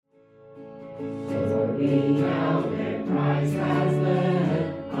For we know that Christ has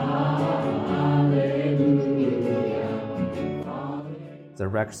led. Hallelujah. The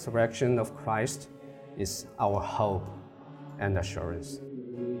resurrection of Christ is our hope and assurance.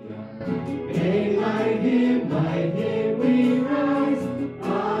 May like him we rise.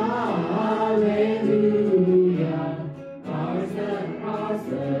 Hallelujah. Ours the cross,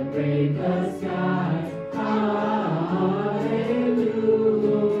 the great the sky. Hallelujah.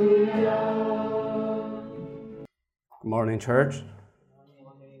 Good morning, church.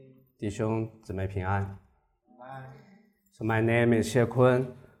 弟兄姊妹平安。So my name is Xie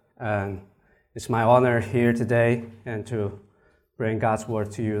Kun, and it's my honor here today and to bring God's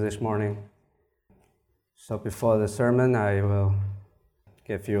word to you this morning. So before the sermon, I will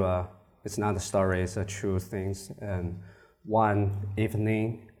give you it's not a story, it's a true thing. And one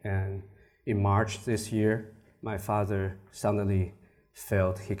evening, and in March this year, my father suddenly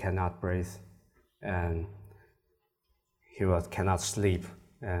felt he cannot breathe, and he cannot sleep.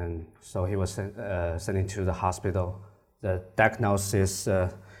 And so he was sent into the hospital. The diagnosis,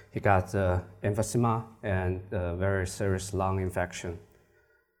 he got emphysema and a very serious lung infection.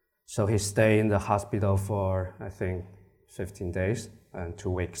 So he stayed in the hospital for, I think, 15 days and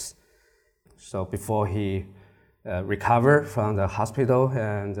 2 weeks. So before he recovered from the hospital,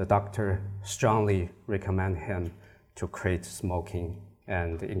 and the doctor strongly recommended him to quit smoking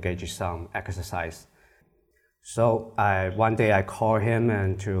and engage in some exercise. So one day I called him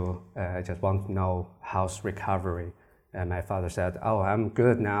and I just want to know how's recovery. And my father said, "Oh, I'm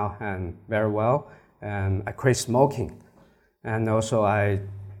good now and very well, and I quit smoking." And also I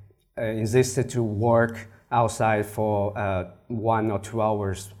insisted to work outside for 1 or 2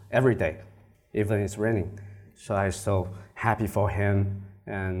 hours every day, even it's raining. So I'm so happy for him.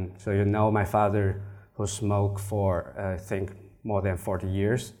 And so my father who smoked for I think more than 40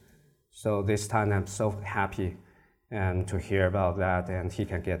 years. So this time I'm so happy and to hear about that, and he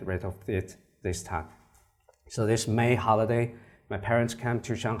can get rid of it this time. So this May holiday, my parents came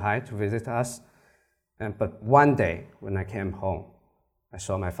to Shanghai to visit us. But one day when I came home, I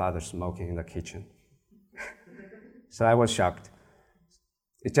saw my father smoking in the kitchen. So I was shocked.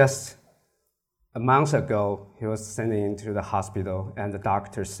 It just a month ago, he was sent into the hospital, and the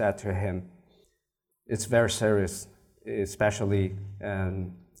doctor said to him, it's very serious, especially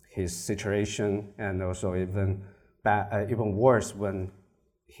his situation, and also even worse when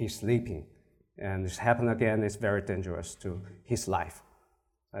he's sleeping. And this happened again, it's very dangerous to his life.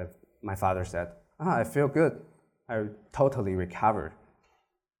 My father said, I feel good. I totally recovered.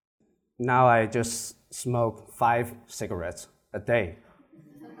 Now I just smoke 5 cigarettes a day.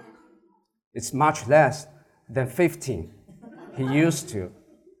 It's much less than 15 he used to.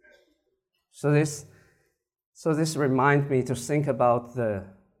 So this reminds me to think about the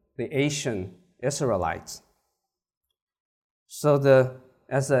ancient Israelites. So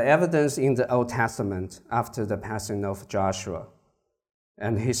as the evidence in the Old Testament, after the passing of Joshua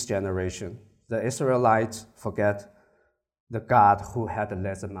and his generation, the Israelites forget the God who had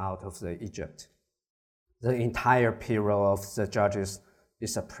led them out of Egypt. The entire period of the Judges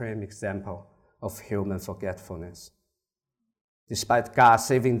is a prime example of human forgetfulness. Despite God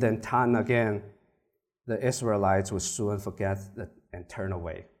saving them time again, the Israelites will soon forget and turn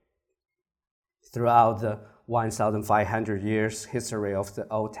away. Throughout the 1,500 years history of the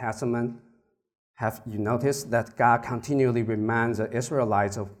Old Testament, have you noticed that God continually reminds the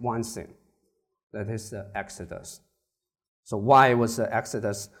Israelites of one thing, that is the Exodus. So why was the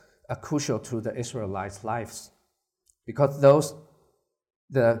Exodus crucial to the Israelites' lives? Because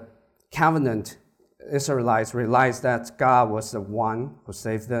the covenant Israelites realized that God was the one who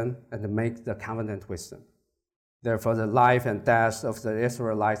saved them and made the covenant with them. Therefore, the life and death of the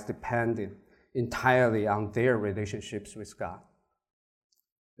Israelites depended entirely on their relationships with God,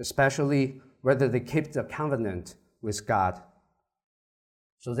 especially whether they keep the covenant with God.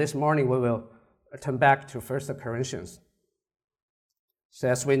 So this morning we will turn back to 1 Corinthians. So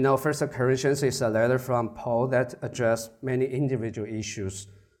as we know, 1 Corinthians is a letter from Paul that addresses many individual issues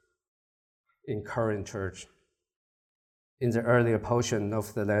in current church. In the earlier portion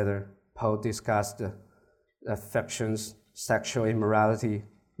of the letter, Paul discussed the affections, sexual immorality,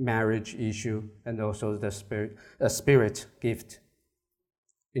 marriage issue, and also the spirit gift.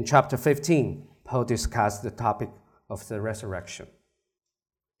 In chapter 15, Paul discussed the topic of the resurrection.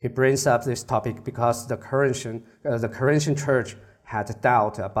 He brings up this topic because the Corinthian church had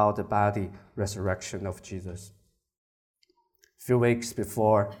doubt about the body resurrection of Jesus. A few weeks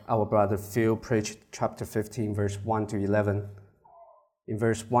before, our brother Phil preached chapter 15, verse 1 to 11. In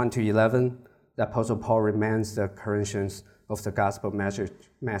verse 1 to 11, the Apostle Paul reminds the Corinthians of the gospel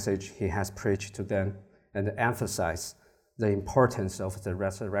message he has preached to them and emphasize the importance of the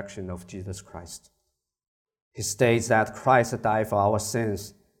resurrection of Jesus Christ. He states that Christ died for our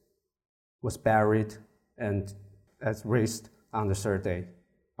sins, was buried, and was raised on the third day,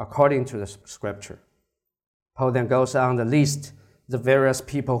 according to the scripture. Paul then goes on to list the various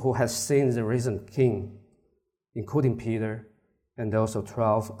people who have seen the risen King, including Peter and also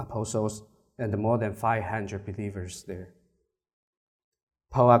 12 apostles and more than 500 believers there.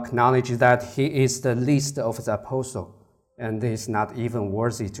 Paul acknowledges that he is the least of the apostles and is not even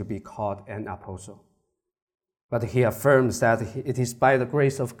worthy to be called an apostle. But he affirms that it is by the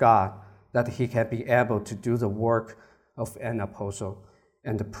grace of God that he can be able to do the work of an apostle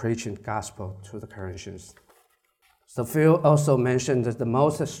and preach the gospel to the Corinthians. So Phil also mentioned that the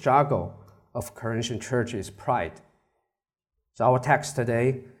most struggle of Corinthian church is pride. So our text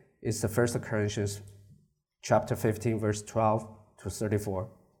today is the 1 Corinthians chapter 15, verse 12 to 34.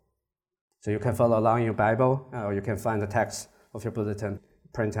 So you can follow along in your Bible, or you can find the text of your bulletin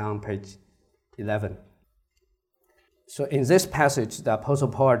printed on page 11. So in this passage, the Apostle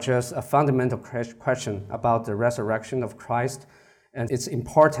Paul addressed a fundamental question about the resurrection of Christ and its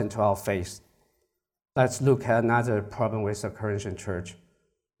importance to our faith. Let's look at another problem with the Corinthian church.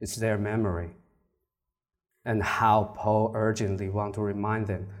 It's their memory, and how Paul urgently wants to remind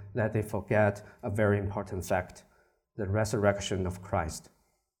them that they forget a very important fact, the resurrection of Christ.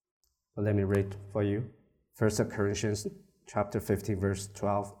 But let me read for you 1 Corinthians chapter 15, verse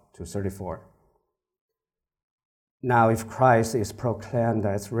 12 to 34. Now, if Christ is proclaimed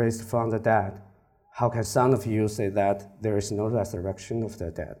as raised from the dead, how can some of you say that there is no resurrection of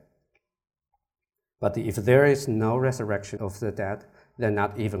the dead? But if there is no resurrection of the dead, then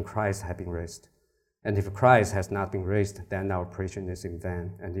not even Christ has been raised. And if Christ has not been raised, then our preaching is in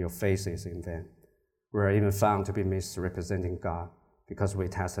vain, and your faith is in vain. We are even found to be misrepresenting God, because we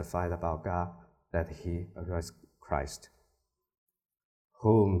testified about God that he raised Christ,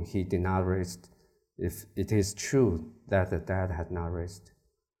 whom he did not raise, if it is true that the dead had not raised.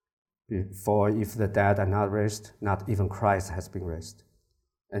 For if the dead are not raised, not even Christ has been raised.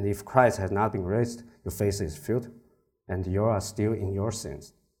 And if Christ has not been raised, your faith is filled, and you are still in your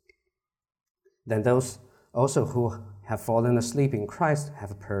sins. Then those also who have fallen asleep in Christ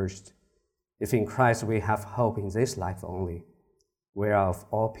have perished. If in Christ we have hope in this life only, we are of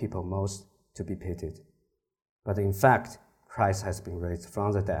all people most to be pitied. But in fact, Christ has been raised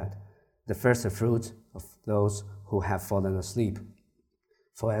from the dead, the first fruit of those who have fallen asleep.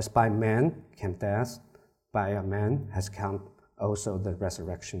 For as by man came death, by a man has come also the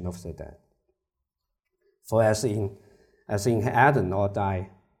resurrection of the dead. For as in Adam all die,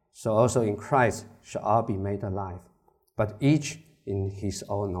 so also in Christ shall all be made alive, but each in his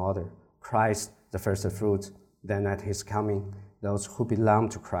own order. Christ the first fruit, then at his coming, those who belong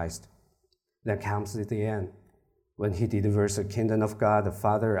to Christ. Then comes the end, when he delivers the kingdom of God the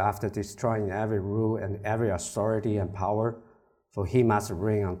Father after destroying every rule and every authority and power, for he must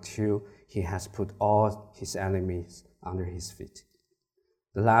reign until he has put all his enemies under his feet.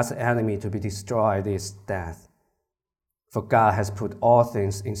 The last enemy to be destroyed is death. For God has put all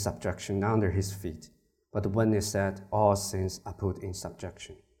things in subjection under his feet. But when it said all things are put in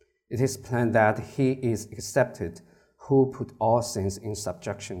subjection, it is plain that he is accepted who put all things in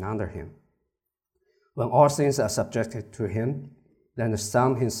subjection under him. When all things are subjected to him, then the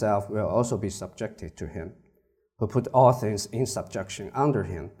Son himself will also be subjected to him, who put all things in subjection under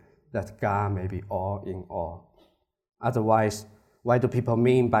him, that God may be all in all. Otherwise, why do people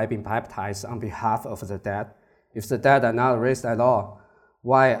mean by being baptized on behalf of the dead? If the dead are not raised at all,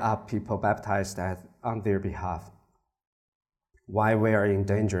 why are people baptized on their behalf? While we are in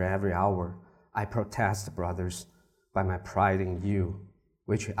danger every hour, I protest, brothers, by my pride in you,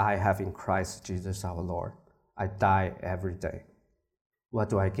 which I have in Christ Jesus our Lord. I die every day. What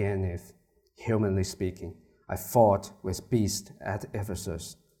do I gain if, humanly speaking, I fought with beasts at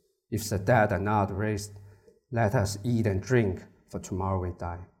Ephesus? If the dead are not raised, let us eat and drink, for tomorrow we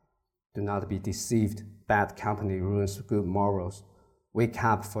die. Do not be deceived. Bad company ruins good morals. Wake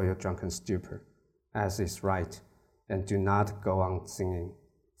up for your drunken stupor, as is right, and do not go on singing.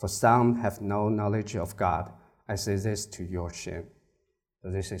 For some have no knowledge of God. I say this to your shame.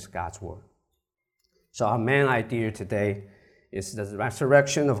 So this is God's word. So our main idea today is that the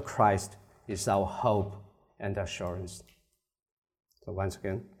resurrection of Christ is our hope and assurance. So once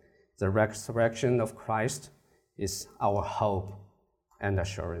again, the resurrection of Christ is our hope and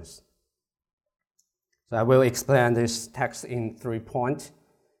assurance. So I will explain this text in 3 points.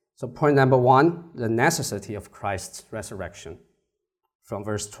 So point number 1, the necessity of Christ's resurrection, from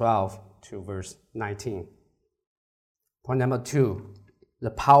verse 12 to verse 19. Point number 2,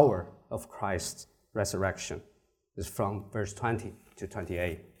 the power of Christ's resurrection is from verse 20 to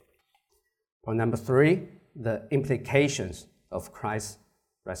 28. Point number 3, the implications of Christ's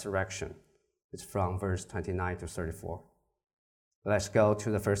resurrection is from verse 29 to 34. Let's go to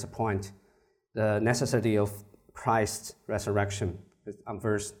the first point, the necessity of Christ's resurrection, on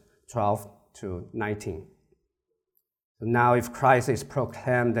verse 12 to 19. Now, if Christ is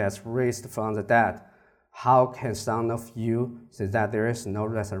proclaimed as raised from the dead, how can some of you say that there is no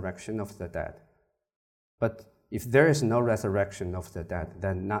resurrection of the dead? But if there is no resurrection of the dead,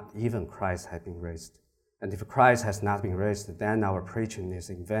 then not even Christ has been raised. And if Christ has not been raised, then our preaching is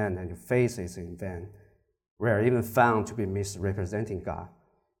in vain and your faith is in vain. We are even found to be misrepresenting God,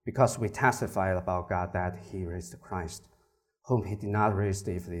 because we testify about God that he raised Christ, whom he did not raise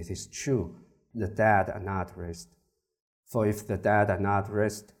if it is true, the dead are not raised. For if the dead are not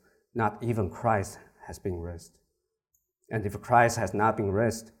raised, not even Christ has been raised. And if Christ has not been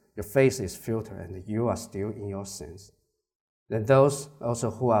raised, your faith is futile and you are still in your sins. Then those also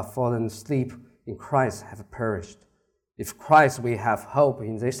who are fallen asleep in Christ have perished. If Christ we have hope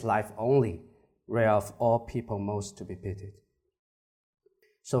in this life only, whereof all people most to be pitied.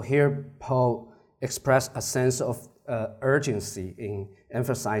 So here Paul expressed a sense of urgency in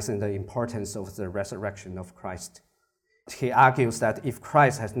emphasizing the importance of the resurrection of Christ. He argues that if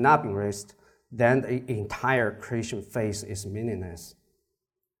Christ has not been raised, then the entire Christian faith is meaningless.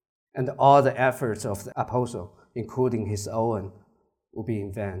 And all the efforts of the apostle, including his own, will be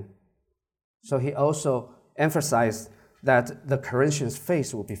in vain. So he also emphasized that the Corinthians'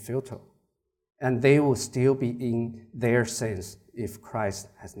 faith will be futile, and they will still be in their sins if Christ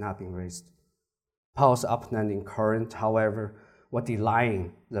has not been raised. Paul's opponents in Corinth, however, were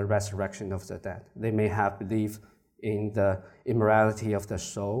denying the resurrection of the dead. They may have believed in the immortality of the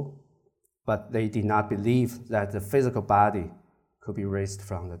soul, but they did not believe that the physical body could be raised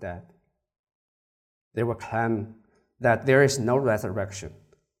from the dead. They were claiming that there is no resurrection,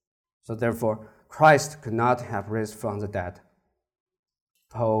 so therefore Christ could not have raised from the dead.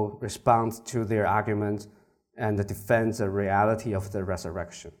 Paul responds to their argument and defends the reality of the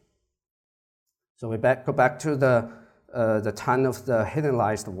resurrection. So we go back to the time of the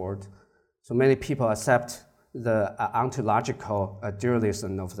Hellenized world. So many people accept the ontological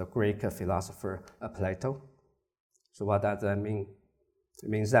dualism of the Greek philosopher Plato. So what does that mean? It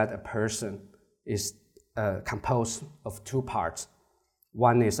means that a person is composed of two parts.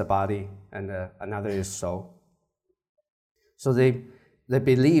 One is a body and another is soul. So they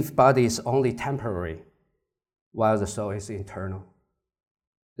believe body is only temporary, while the soul is eternal.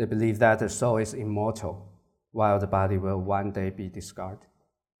 They believe that the soul is immortal, while the body will one day be discarded.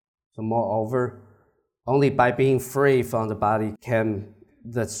 So moreover, only by being free from the body can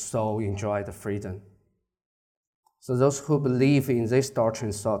the soul enjoy the freedom. So those who believe in this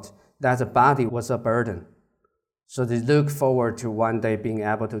doctrine thought that the body was a burden, so they look forward to one day being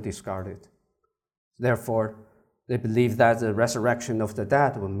able to discard it. Therefore, they believe that the resurrection of the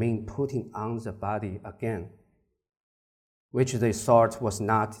dead would mean putting on the body again, which they thought was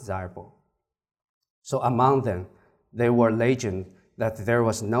not desirable. So among them, there were legends that there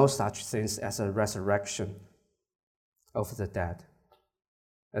was no such thing as a resurrection of the dead.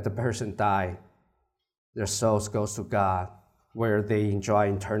 That the person died, their souls goes to God, where they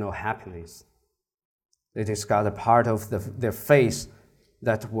enjoy eternal happiness. They discarded part of their faith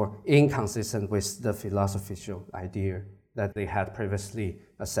that were inconsistent with the philosophical idea that they had previously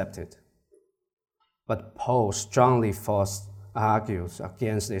accepted. But Paul strongly argues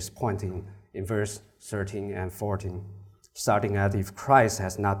against this point in verse 13 and 14, starting at, if Christ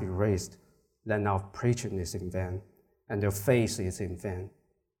has not been raised, then our preaching is in vain, and your faith is in vain.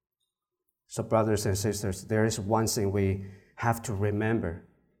 So brothers and sisters, there is one thing we have to remember.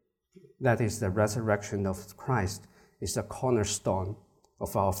 That is the resurrection of Christ is the cornerstone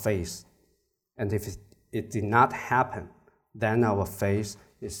of our faith. And if it did not happen, then our faith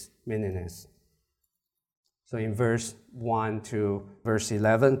is meaningless. So in verse 1 to verse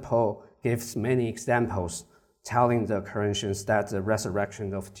 11, Paul gives many examples telling the Corinthians that the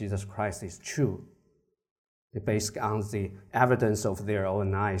resurrection of Jesus Christ is true. They based on the evidence of their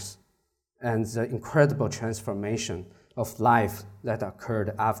own eyes and the incredible transformation of life that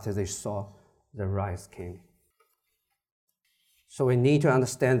occurred after they saw the rise king. So we need to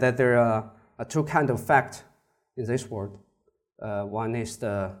understand that there are two kinds of fact in this world. One is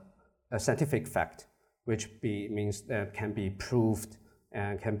the scientific fact, which means that can be proved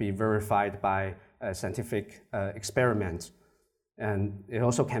and can be verified by scientific experiments, and it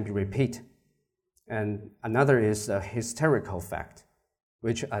also can be repeated. And another is a historical fact,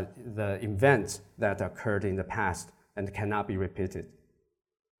 which are the events that occurred in the past, and cannot be repeated.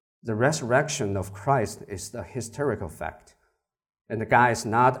 The resurrection of Christ is a historical fact, and God is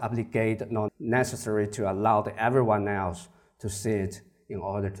not obligated nor necessary to allow everyone else to see it in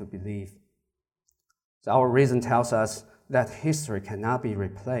order to believe. So our reason tells us that history cannot be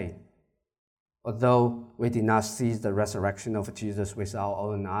replayed. Although we did not see the resurrection of Jesus with our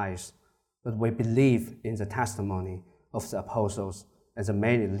own eyes, but we believe in the testimony of the apostles and the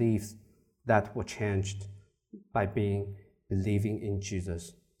many lives that were changed by believing in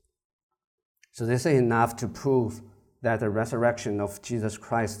Jesus. So this is enough to prove that the resurrection of Jesus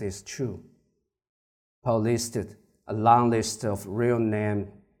Christ is true. Paul listed a long list of real names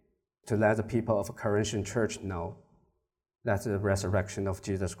to let the people of the Corinthian church know that the resurrection of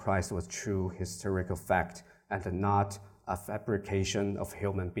Jesus Christ was true historical fact and not a fabrication of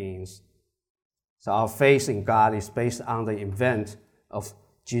human beings. So our faith in God is based on the event of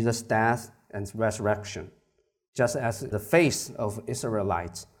Jesus' death and resurrection, just as the faith of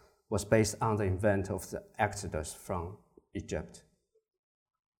Israelites was based on the event of the Exodus from Egypt.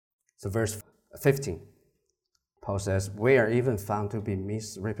 So verse 15, Paul says, "We are even found to be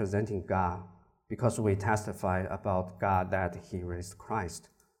misrepresenting God because we testify about God that he raised Christ,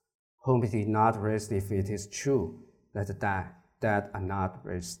 whom he did not raise if it is true that the dead are not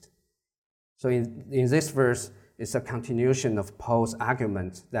raised." So in this verse, it's a continuation of Paul's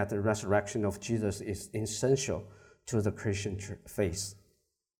argument that the resurrection of Jesus is essential to the Christian faith.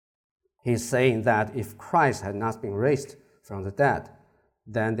 He's saying that if Christ had not been raised from the dead,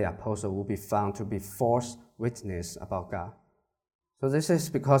 then the apostle will be found to be false witness about God. So this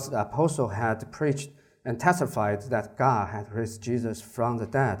is because the apostle had preached and testified that God had raised Jesus from the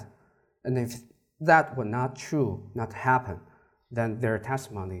dead. And if that were not true, not happen, then their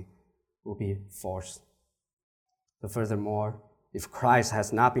testimony will be false. But furthermore, if Christ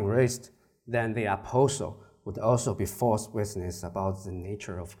has not been raised, then the apostle would also be false witness about the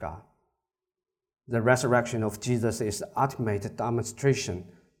nature of God. The resurrection of Jesus is the ultimate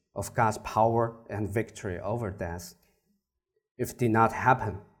demonstration of God's power and victory over death. If it did not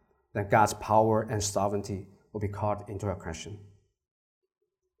happen, then God's power and sovereignty will be called into question.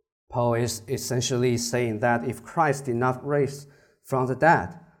 Paul is essentially saying that if Christ did not rise from the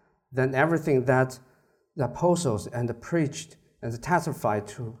dead, then everything that the apostles and the preached and the testified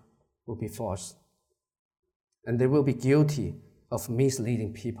to will be false. And they will be guilty of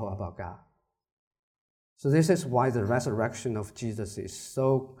misleading people about God. So this is why the resurrection of Jesus is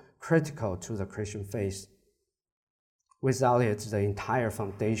so critical to the Christian faith. Without it, the entire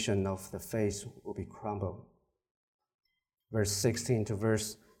foundation of the faith will be crumbled. Verse 16 to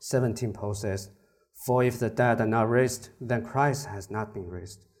verse 17, Paul says, "For if the dead are not raised, then Christ has not been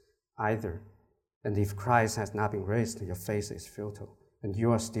raised either. And if Christ has not been raised, your faith is futile, and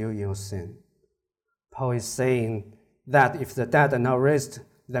you are still in your sin." Paul is saying that if the dead are not raised,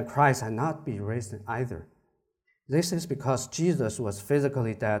 then Christ has not been raised either. This is because Jesus was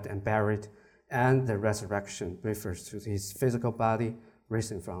physically dead and buried, and the resurrection refers to his physical body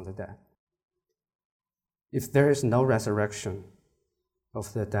risen from the dead. If there is no resurrection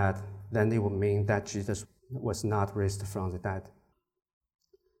of the dead, then it would mean that Jesus was not raised from the dead.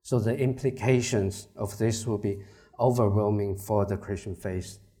 So the implications of this will be overwhelming for the Christian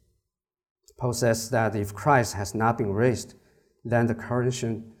faith. Paul says that if Christ has not been raised, then the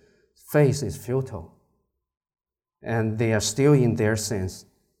Christian faith is futile, and they are still in their sins.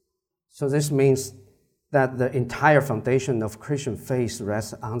 So this means that the entire foundation of Christian faith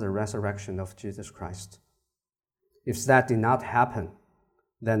rests on the resurrection of Jesus Christ. If that did not happen,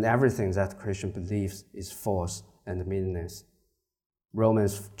 then everything that Christian believes is false and meaningless.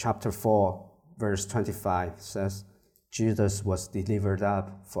 Romans chapter 4, verse 25 says, "Jesus was delivered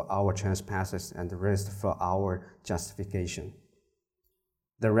up for our trespasses and raised for our justification."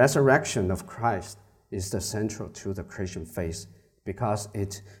 The resurrection of Christ is the central to the Christian faith because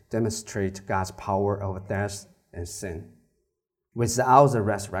it demonstrates God's power over death and sin. Without the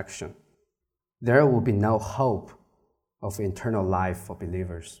resurrection, there will be no hope of eternal life for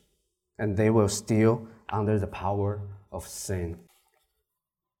believers, and they will still under the power of sin.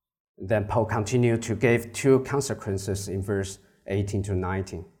 Then Paul continued to give two consequences in verse 18 to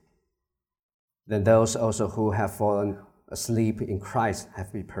 19. "Then those also who have fallen asleep in Christ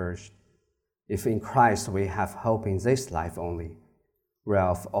have been purged. If in Christ we have hope in this life only,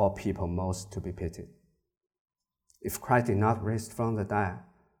 whereof all people most to be pitied. If Christ did not rise from the dead,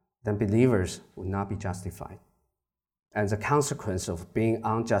 then believers would not be justified. And the consequence of being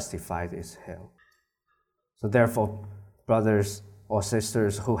unjustified is hell. So therefore, brothers or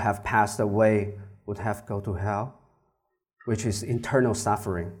sisters who have passed away would have go to hell, which is eternal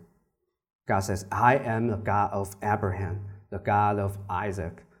suffering. God says, I am the God of Abraham, the God of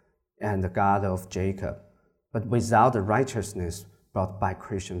Isaac, and the God of Jacob. But without the righteousness brought by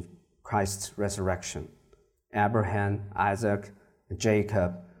Christ's resurrection, Abraham, Isaac, and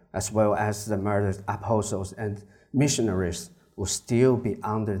Jacob, as well as the murdered apostles and missionaries, will still be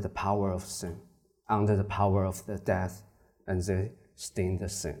under the power of sin, under the power of the death, and they stain the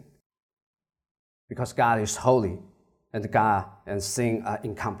sin. Because God is holy, and God and sin are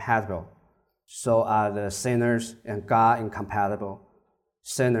incompatible, so are the sinners and God incompatible.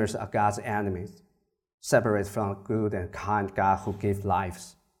 Sinners are God's enemies, separate from good and kind God who gives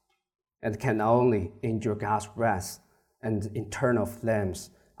lives, and can only endure God's wrath and eternal flames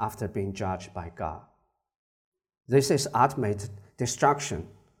after being judged by God. This is ultimate destruction.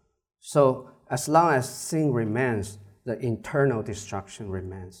 So as long as sin remains, the eternal destruction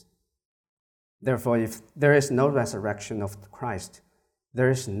remains. Therefore, if there is no resurrection of Christ,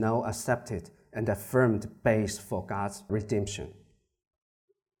 there is no accepted and affirmed base for God's redemption.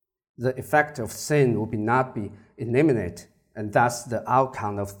 The effect of sin will not be eliminated, and thus the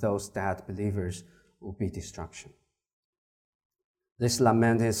outcome of those dead believers will be destruction. This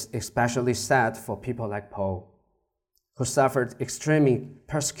lament is especially sad for people like Paul, who suffered extreme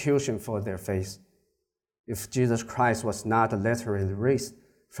persecution for their faith. If Jesus Christ was not literally raised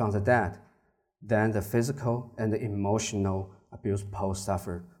from the dead, then the physical and the emotional abuse Paul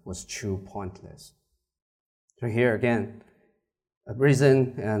suffered was too pointless. So here again, a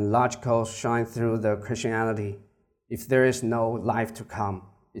reason and logical shine through the Christianity. If there is no life to come,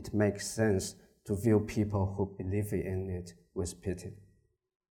 it makes sense to view people who believe in it with pity.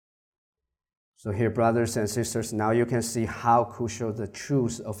 So here, brothers and sisters, now you can see how crucial the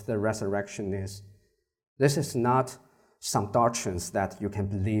truth of the resurrection is. This is not some doctrines that you can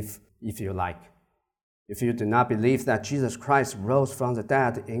believe if you like. If you do not believe that Jesus Christ rose from the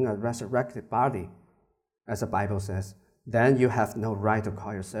dead in a resurrected body, as the Bible says, then you have no right to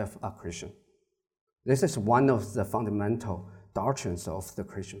call yourself a Christian. This is one of the fundamental doctrines of the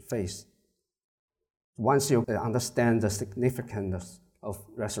Christian faith. Once you understand the significance of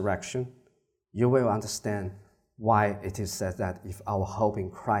resurrection, you will understand why it is said that if our hope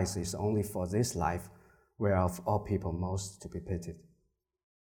in Christ is only for this life, we are of all people most to be pitied.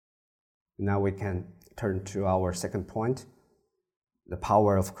 Now we can turn to our second point, the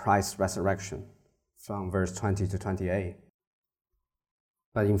power of Christ's resurrection, from verse 20 to 28.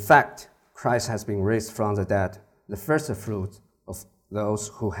 But in fact, Christ has been raised from the dead, the first fruit of those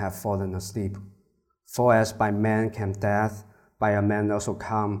who have fallen asleep. For as by man came death, by a man also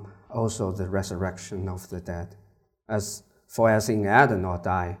come also the resurrection of the dead. For as in Adam all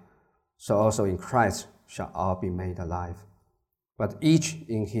die, so also in Christ shall all be made alive. But each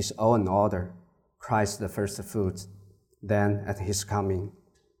in his own order, Christ the first fruits, then at his coming,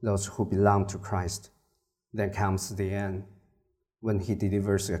 those who belong to Christ. Then comes the end, when he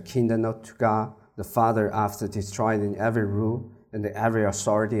delivers a kingdom to God, the Father, after destroying every rule and every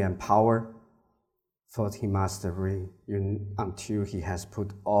authority and power, for he must reign until he has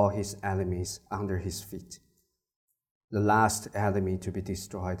put all his enemies under his feet. The last enemy to be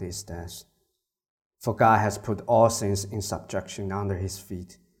destroyed is death. For God has put all things in subjection under his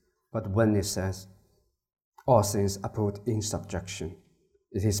feet. But when it says, all things are put in subjection,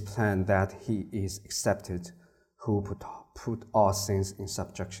 it is plain that he is accepted who put all things in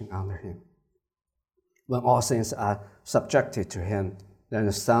subjection under him. When all things are subjected to him, then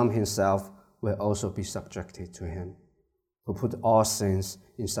the Son himself will also be subjected to him, who put all things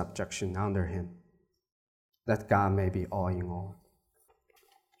in subjection under him, that God may be all in all.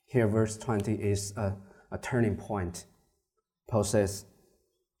 Here, verse 20 is a turning point. Paul says,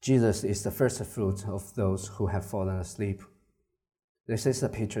 Jesus is the first fruit of those who have fallen asleep. This is a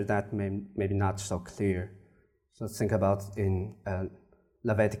picture that may be not so clear. So think about in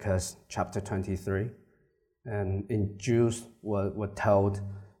Leviticus chapter 23. And in Jews were told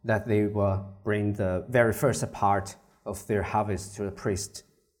that they will bring the very first part of their harvest to the priest.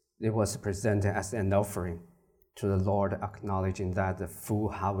 It was presented as an offering to the Lord, acknowledging that the full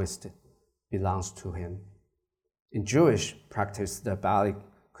harvest belongs to him. In Jewish practice, the barley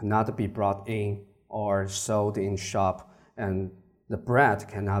could not be brought in or sold in shop, and the bread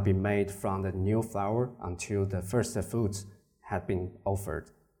cannot be made from the new flour until the first fruits had been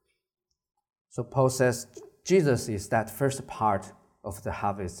offered. So Paul says Jesus is that first part of the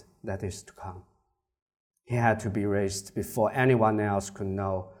harvest that is to come. He had to be raised before anyone else could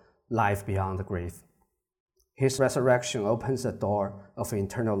know life beyond the grave. His resurrection opens the door of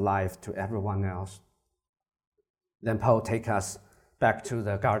eternal life to everyone else. Then Paul takes us back to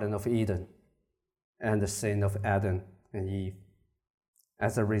the Garden of Eden and the sin of Adam and Eve.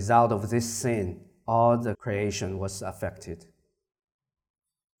 As a result of this sin, all the creation was affected.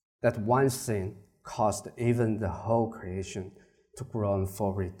 That one sin caused even the whole creation to groan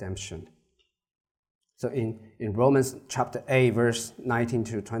for redemption. So in Romans chapter 8, verse 19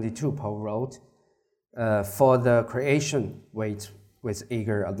 to 22, Paul wrote, "For the creation waits with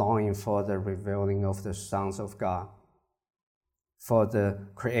eager longing for the revealing of the sons of God. For the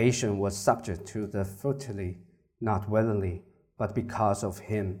creation was subject to the futility, not willingly, but because of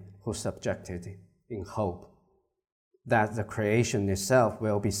him who subjected it, in hope that the creation itself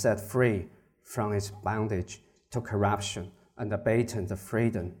will be set free from its bondage to corruption and attain the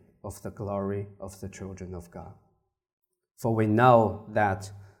freedom of the glory of the children of God. For we know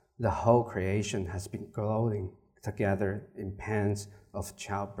that the whole creation has been groaning together in pains of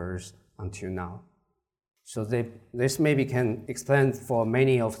childbirth until now." So this maybe can explain for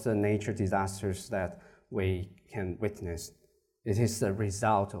many of the nature disasters that we can witness. It is the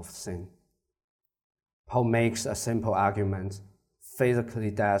result of sin. Paul makes a simple argument.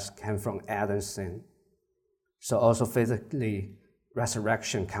 Physically, death came from Adam's sin. So also physically,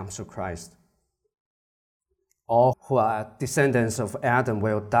 resurrection comes to Christ. All who are descendants of Adam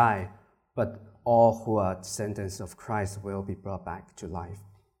will die, but all who are descendants of Christ will be brought back to life.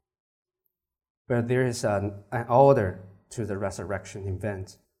 But there is an order to the resurrection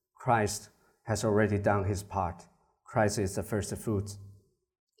event. Christ has already done his part. Christ is the first fruit.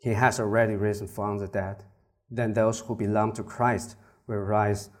 He has already risen from the dead. Then those who belong to Christ will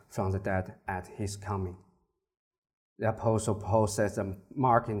rise from the dead at his coming. The Apostle Paul sets a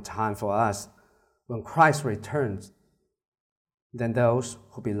mark in time for us. When Christ returns, then those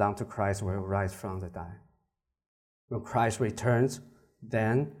who belong to Christ will rise from the dead. When Christ returns,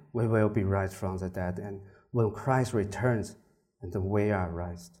 then we will be raised from the dead. And when Christ returns, then we are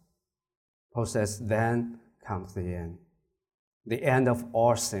raised. Paul says, then comes the end. The end of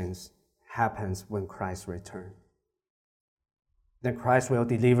all sins happens when Christ returns. Then Christ will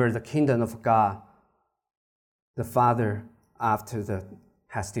deliver the kingdom of God, the Father, after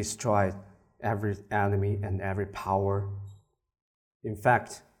has destroyed every enemy and every power. In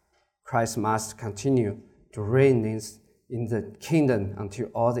fact, Christ must continue to reign in the kingdom until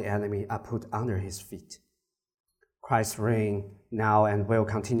all the enemy are put under his feet. Christ reigns now and will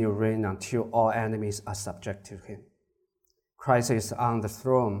continue to reign until all enemies are subject to him. Christ is on the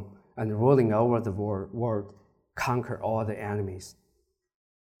throne and ruling over the world, conquer all the enemies.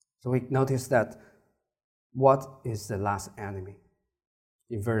 So we notice that what is the last enemy?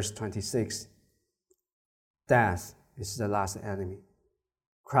 In verse 26, death is the last enemy.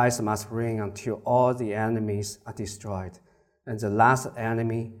 Christ must reign until all the enemies are destroyed. And the last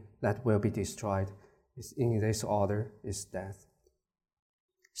enemy that will be destroyed is in this order is death.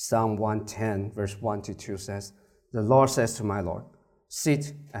 Psalm 110 verse 1 to 2 says, "The Lord says to my Lord,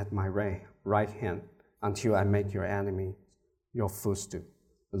 sit at my right hand until I make your enemy your footstool.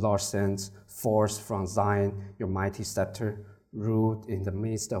 The Lord sends forth from Zion your mighty scepter, ruled in the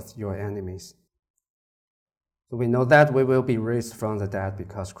midst of your enemies." So we know that we will be raised from the dead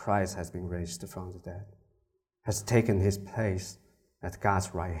because Christ has been raised from the dead, has taken his place at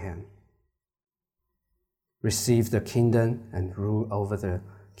God's right hand. Receive the kingdom and rule over the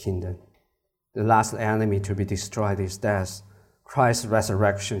kingdom. The last enemy to be destroyed is death. Christ's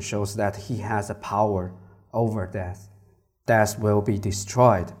resurrection shows that he has a power over death. Death will be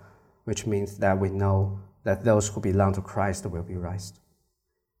destroyed, which means that we know that those who belong to Christ will be raised.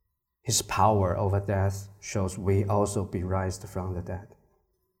 His power over death shows we also be raised from the dead.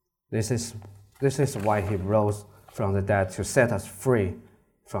 This is why he rose from the dead, to set us free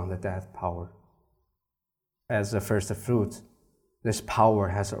from the death power. As the first fruit, this power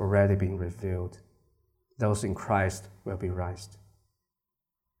has already been revealed. Those in Christ will be raised.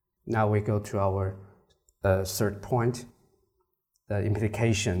 Now we go to our third point, the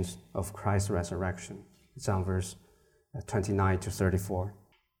implications of Christ's resurrection. It's on verse 29 to 34.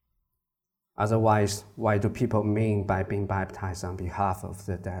 Otherwise, why do people mean by being baptized on behalf of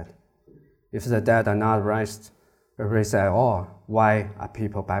the dead? If the dead are not raised at all, why are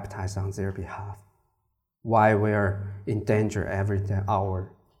people baptized on their behalf? Why we are in danger every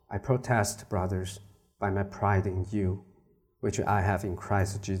hour? I protest, brothers, by my pride in you, which I have in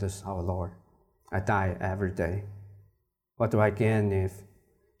Christ Jesus our Lord. I die every day. What do I gain if,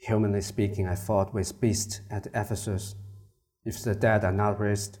 humanly speaking, I fought with beasts at Ephesus? If the dead are not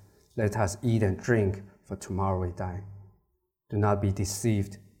raised, let us eat and drink, for tomorrow we die. Do not be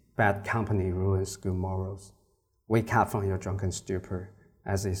deceived. Bad company ruins good morals. Wake up from your drunken stupor,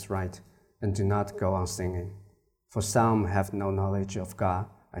 as is right, and do not go on singing. For some have no knowledge of God.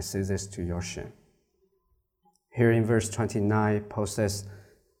 I say this to your shame. Here in verse 29, Paul says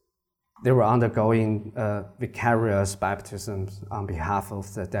they were undergoing vicarious baptisms on behalf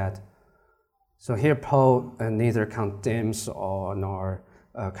of the dead. So here Paul neither condemns nor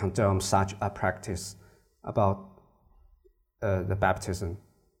condones such a practice about the baptism,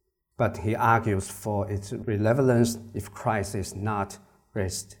 but he argues for its relevance if Christ is not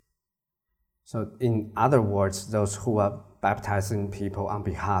raised. So in other words, those who are baptizing people on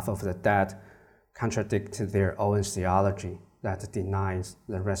behalf of the dead contradict their own theology that denies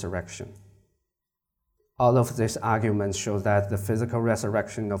the resurrection. All of these arguments show that the physical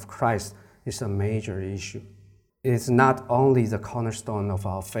resurrection of Christ is a major issue. It is not only the cornerstone of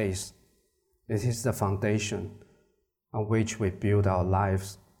our faith, it is the foundation on which we build our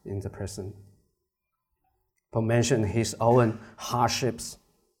lives in the present. Paul mentioned his own hardships,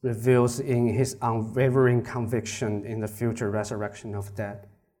 reveals in his unwavering conviction in the future resurrection of dead.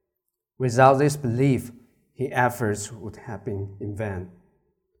 Without this belief, his efforts would have been in vain,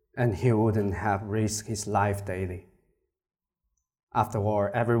 and he wouldn't have risked his life daily. After all,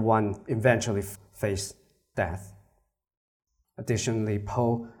 everyone eventually faces death. Additionally,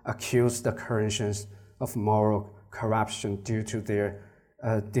 Paul accused the Corinthians of moral corruption due to their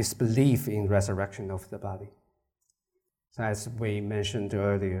disbelief in resurrection of the body. So as we mentioned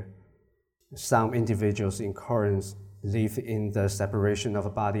earlier, some individuals in Corinth believe in the separation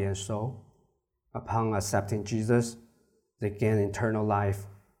of body and soul. Upon accepting Jesus, they gain eternal life,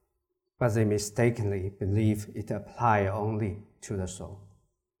 but they mistakenly believe it applies only to the soul.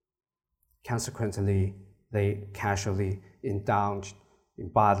 Consequently, they casually indulge in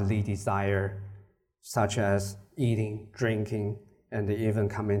bodily desire, such as eating, drinking, and even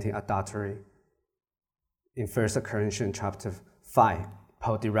committing adultery. In 1 Corinthians chapter 5,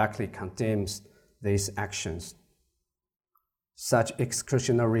 Paul directly condemns these actions. Such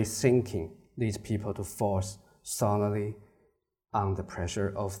exclusionary thinking leads people to fall solely on the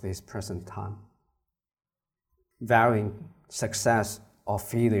pressure of this present time, valuing success or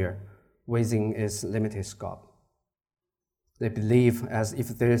failure within its limited scope. They believe as if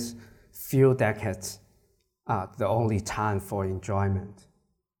these few decades are the only time for enjoyment.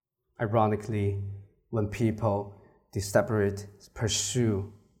 Ironically, when people desperately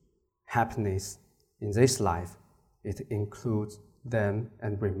pursue happiness in this life, it includes them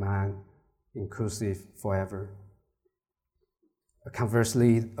and remains inclusive forever.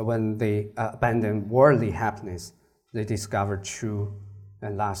 Conversely, when they abandon worldly happiness, they discover true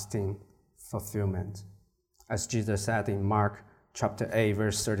and lasting fulfillment. As Jesus said in Mark chapter 8,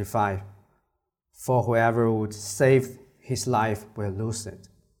 verse 35, "For whoever would save his life will lose it,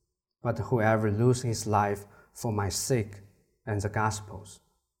 but whoever loses his life for my sake and the gospel's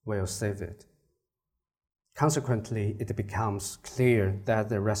will save it." Consequently, it becomes clear that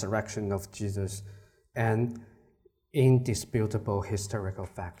the resurrection of Jesus, an indisputable historical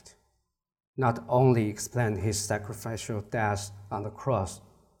fact, not only explains his sacrificial death on the cross,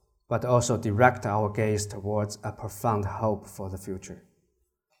 but also directs our gaze towards a profound hope for the future.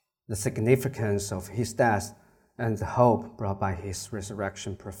 The significance of his death and the hope brought by his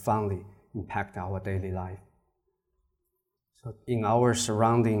resurrection profoundly impact our daily life. So in our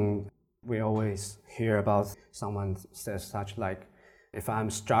surrounding, we always hear about someone says such like, if I'm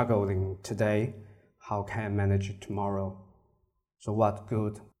struggling today, how can I manage tomorrow? So what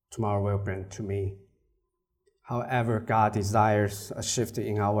good tomorrow will bring to me? However, God desires a shift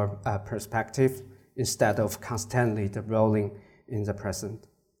in our perspective instead of constantly dwelling in the present.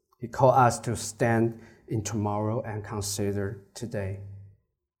 He calls us to stand in tomorrow and consider today.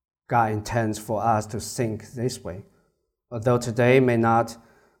 God intends for us to think this way. Although today may not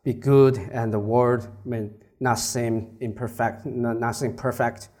be good and the world may not seem imperfect, nothing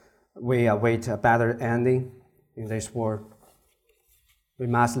perfect, we await a better ending in this world. We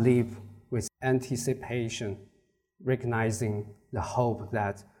must live with anticipation, recognizing the hope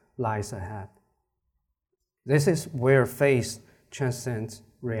that lies ahead. This is where faith transcends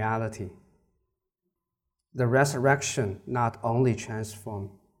reality. The resurrection not only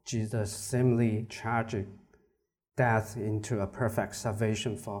transformed Jesus' seemingly tragic death into a perfect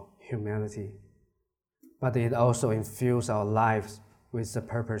salvation for humanity, but it also infused our lives with the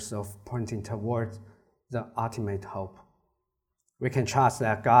purpose of pointing toward the ultimate hope. We can trust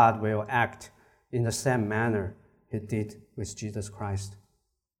that God will act in the same manner He did with Jesus Christ,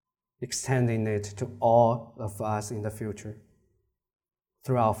 extending it to all of us in the future.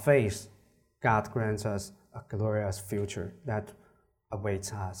 Through our faith, God grants us a glorious future that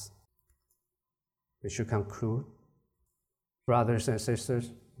awaits us. We should conclude. Brothers and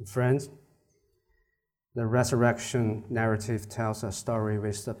sisters and friends, the resurrection narrative tells a story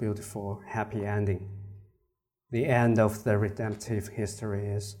with a beautiful, happy ending. The end of the redemptive history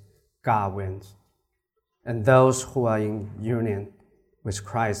is God wins, and those who are in union with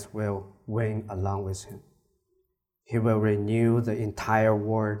Christ will win along with him. He will renew the entire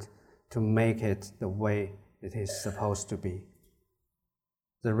world to make it the way it is supposed to be.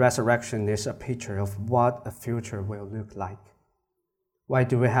 The resurrection is a picture of what a future will look like. Why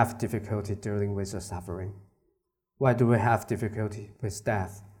do we have difficulty dealing with the suffering? Why do we have difficulty with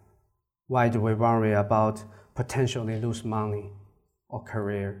death? Why do we worry about potentially lose money or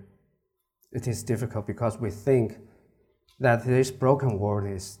career? It is difficult because we think that this broken world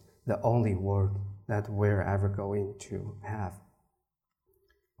is the only world that we're ever going to have.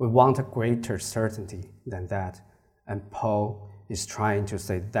 We want a greater certainty than that, and Paul is trying to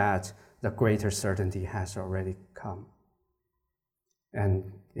say that the greater certainty has already come,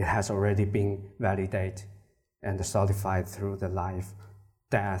 and it has already been validated and solidified through the life,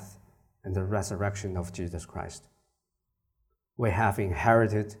 death, and the resurrection of Jesus Christ. We have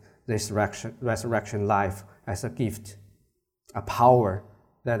inherited this resurrection life as a gift, a power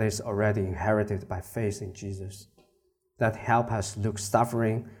that is already inherited by faith in Jesus, that help us look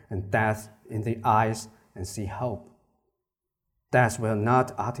suffering and death in the eyes and see hope. Death will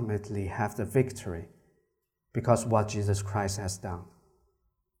not ultimately have the victory because what Jesus Christ has done.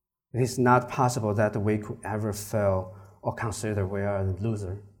 It is not possible that we could ever fail or consider we are a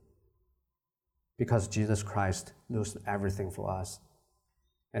loser because Jesus Christ lost everything for us,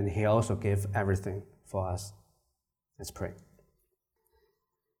 and he also gave everything for us. Let's pray.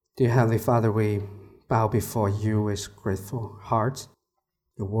 Dear Heavenly Father, we bow before you with grateful hearts.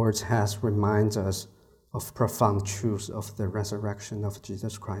 Your words has reminded us of profound truths of the resurrection of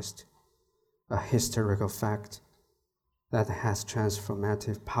Jesus Christ, a historical fact that has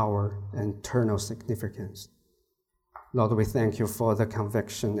transformative power and eternal significance. Lord, we thank you for the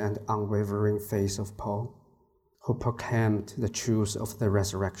conviction and unwavering faith of Paul, who proclaimed the truth of the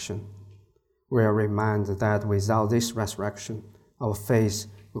resurrection. We are reminded that without this resurrection, our faith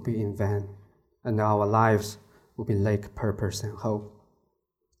will be in vain, and our lives will be lack purpose and hope.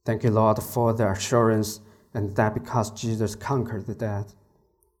 Thank you, Lord, for the assurance and that because Jesus conquered the death,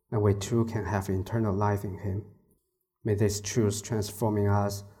 and we too can have eternal life in him. May this truth transforming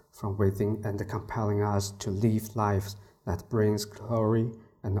us from within and compelling us to live lives that brings glory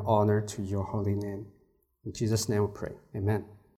and honor to your holy name. In Jesus' name we pray. Amen.